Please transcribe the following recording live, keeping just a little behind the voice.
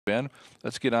Ben,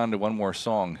 let's get on to one more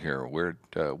song here. What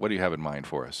do you have in mind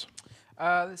for us?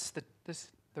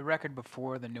 The record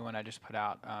before the new one I just put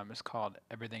out is called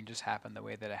 "Everything Just Happened the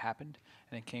Way That It Happened,"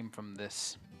 and it came from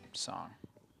this song.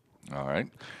 All right.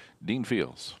 Dean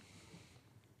Fields.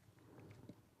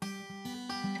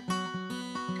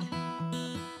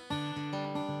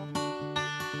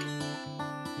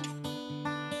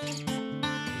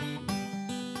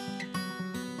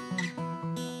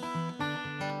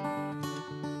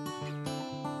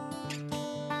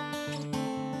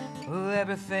 Well,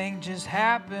 everything just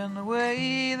happened the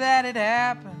way that it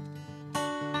happened.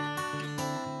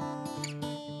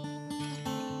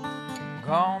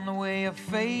 Gone the way of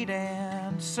fate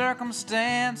and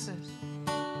circumstances.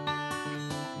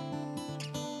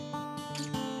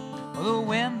 Well, the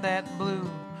wind that blew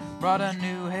brought a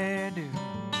new hairdo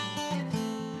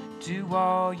to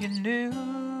all you knew.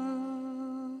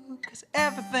 'Cause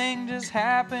everything just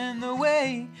happened the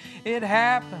way it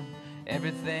happened.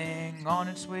 Everything on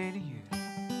its way to you.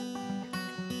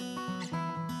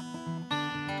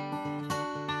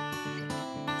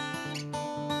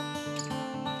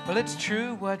 Well, it's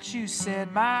true what you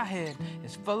said, my head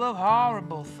is full of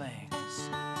horrible things.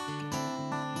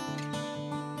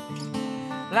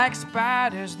 Like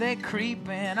spiders, they creep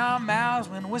in our mouths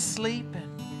when we're sleeping.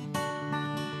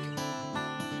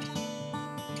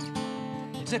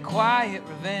 It's a quiet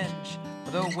revenge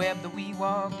for the web that we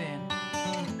walked in.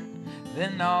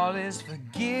 Then all is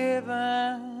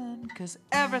forgiven, 'cause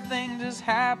everything just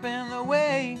happened the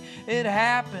way it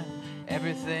happened.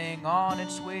 Everything on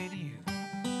its way to you.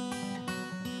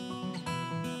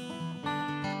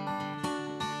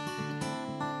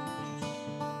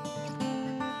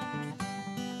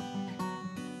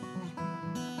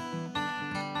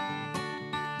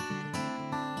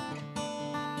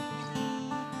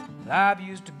 I've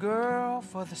used a girl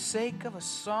for the sake of a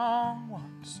song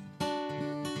once,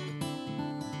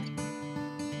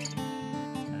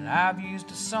 and I've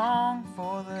used a song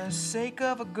for the sake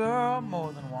of a girl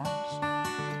more than once.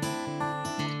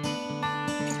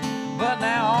 But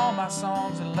now all my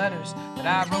songs and letters that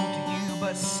I wrote to you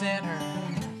but sent her,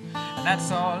 and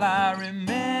that's all I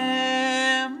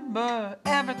remember.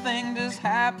 Everything just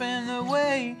happened the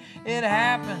way it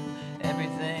happened.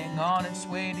 Everything on its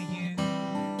way to you.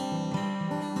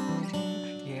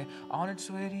 On its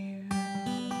way to you.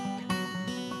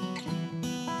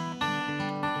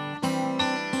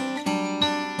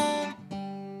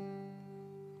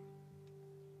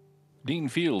 Dean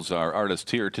Fields, our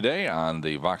artist here today on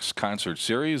the Vox Concert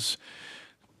Series.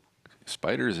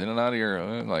 Spiders in and out of here.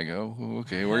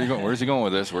 Okay, where are you going? Where's he going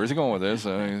with this? Where's he going with this?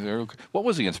 What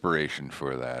was the inspiration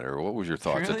for that, or what was your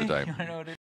thoughts at the Truly? time?